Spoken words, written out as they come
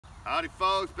Howdy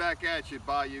folks, back at you,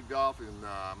 Bayou Golf, and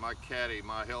my caddy,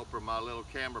 my helper, my little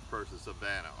camera person,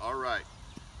 Savannah. All right,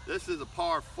 this is a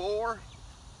par 4.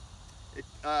 It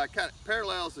kind of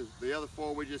parallels the other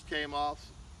 4 we just came off.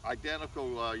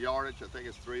 Identical yardage, I think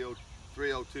it's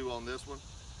 302 on this one.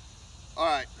 All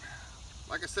right,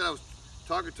 like I said, I was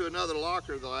talking to another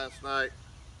locker the last night,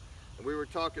 and we were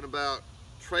talking about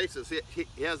traces.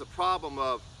 He has a problem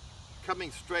of coming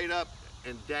straight up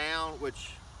and down,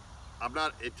 which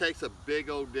it takes a big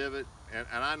old divot, and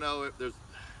I know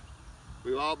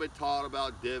we've all been taught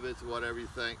about divots, whatever you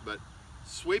think, but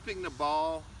sweeping the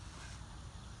ball,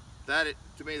 to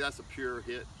me, that's a pure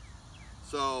hit.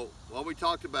 So what we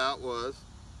talked about was,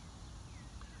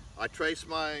 I traced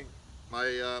my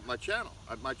channel,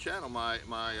 my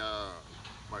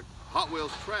Hot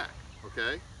Wheels track,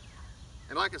 okay?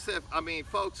 And like I said, I mean,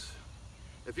 folks,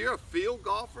 if you're a field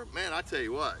golfer, man, I tell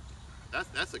you what,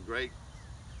 that's a great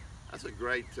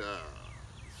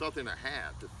something to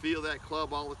have, to feel that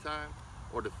club all the time,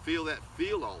 or to feel that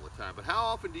feel all the time. But how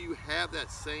often do you have that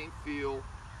same feel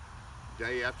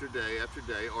day after day after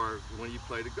day, or when you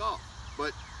play the golf?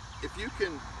 But if you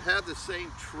can have the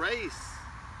same trace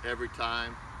every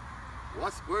time,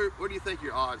 where do you think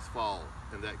your odds fall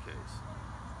in that case?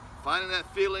 Finding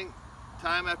that feeling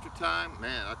time after time,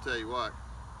 man, I tell you what,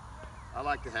 I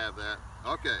like to have that.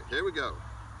 Okay, here we go.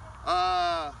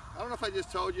 I don't know if I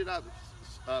just told you,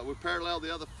 we parallel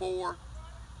the other 4.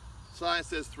 Sign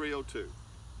says 302.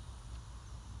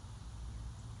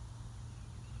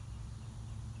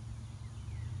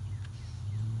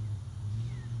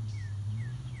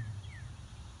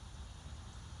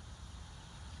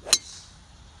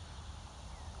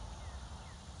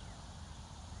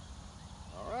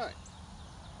 All right.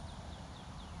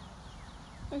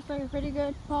 Looks like a pretty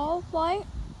good ball flight.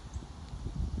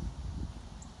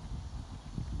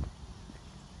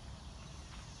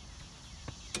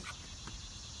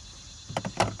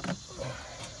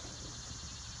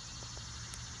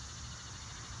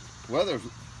 Weather's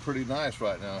pretty nice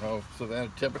right now, huh?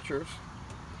 Savannah, temperatures?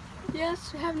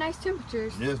 Yes, we have nice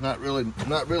temperatures. It is not really,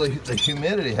 the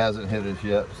humidity hasn't hit us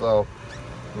yet, so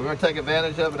we're going to take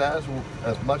advantage of it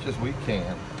as much as we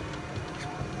can.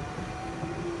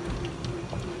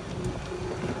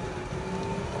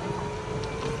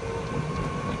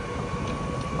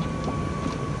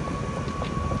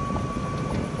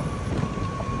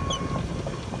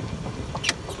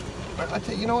 I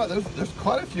tell you, you know what? There's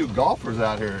quite a few golfers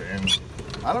out here, and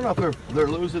I don't know if they're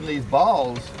losing these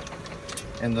balls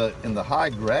in the high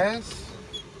grass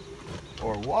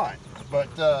or what, but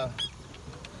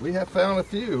we have found a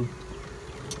few.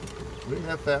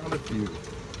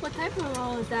 What type of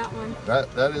ball is that one?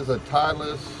 That is a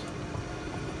Titleist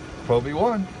Pro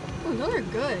V1. Oh, those are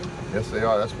good. Yes, they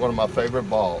are. That's one of my favorite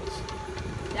balls.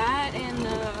 That and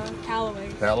the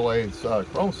Callaway. Callaway's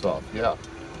Chrome Soft, yeah.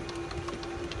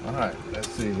 All right, let's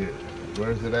see here.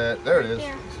 Where's it at? There it is.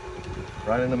 There.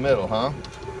 Right in the middle, huh?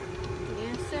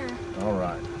 Yes, sir. All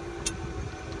right.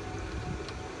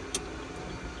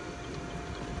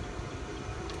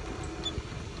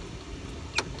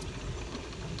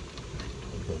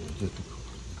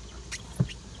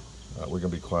 We're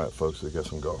gonna be quiet, folks. We got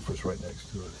some golfers right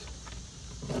next to us,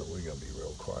 so we're gonna be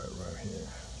real quiet right here.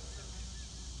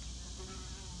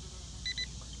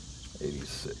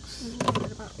 86. We're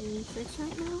at about 86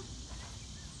 right now.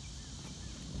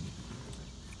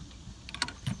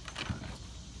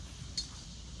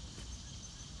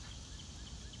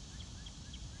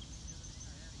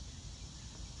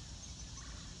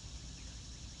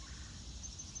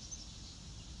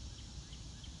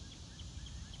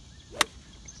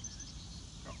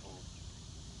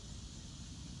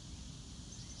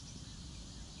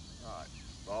 All right,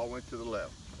 ball went to the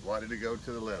left. Why did it go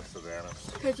to the left, Savannah?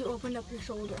 Because you opened up your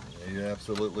shoulder. You're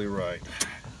absolutely right.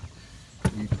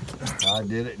 I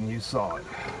did it and you saw it.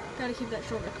 Gotta keep that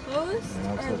shoulder closed,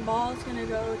 Yeah, or the ball's gonna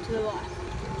go to the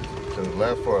left. To the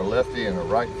left for a lefty and a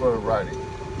right for a righty.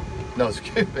 No,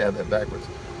 excuse me, I had that backwards.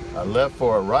 A left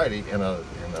for a righty and a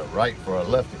right for a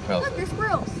lefty. Look, there's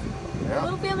squirrels. Yeah. A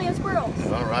little family of squirrels.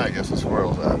 All right, I guess the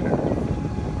squirrels out here.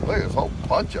 Look at this whole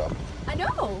bunch of them. I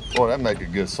know. Boy, that make a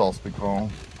good sauce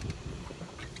pecan.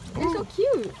 They're so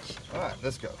cute. All right,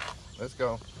 let's go. Let's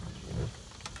go.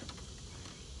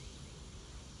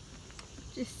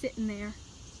 Just sitting there.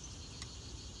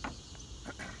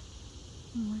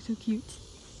 Oh, they're so cute.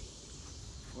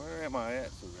 Where am I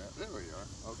at, Savannah? There we are.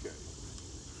 Okay.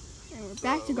 And we're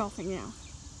back to golfing now.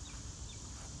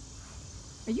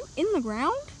 Are you in the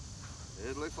ground?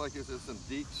 It looks like it's in some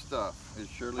deep stuff. It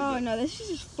surely Oh does. no, this is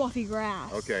just fluffy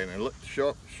grass. Okay, now look,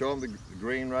 show them the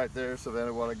green right there,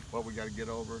 Savannah, what we got to get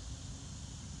over.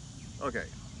 Okay,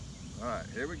 all right,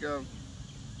 here we go.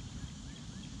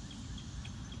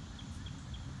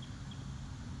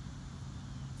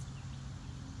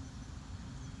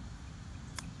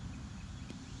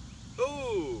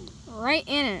 Ooh! Right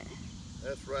in it.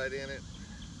 That's right in it.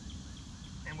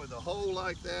 And with a hole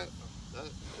like that, to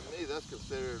me, that's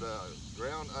considered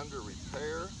ground under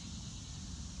repair.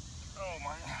 Oh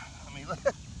my, I mean,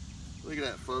 look at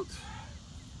that, folks.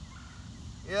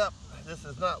 Yep, this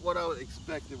is not what I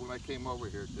expected when I came over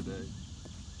here today.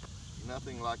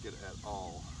 Nothing like it at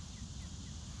all.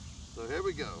 So here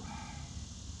we go.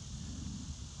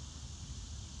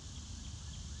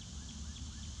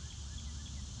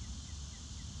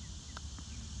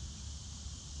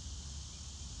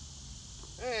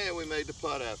 And we made the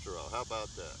putt after all. How about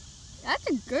that? That's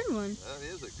a good one. That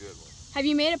is a good one. Have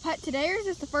you made a putt today, or is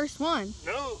this the first one?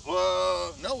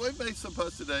 No, we've made some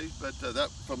putts today, but that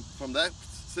from that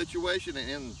situation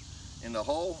and in the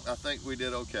hole, I think we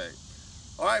did okay.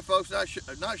 All right, folks,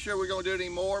 not sure we're going to do any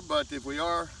more, but if we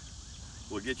are,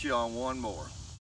 we'll get you on one more.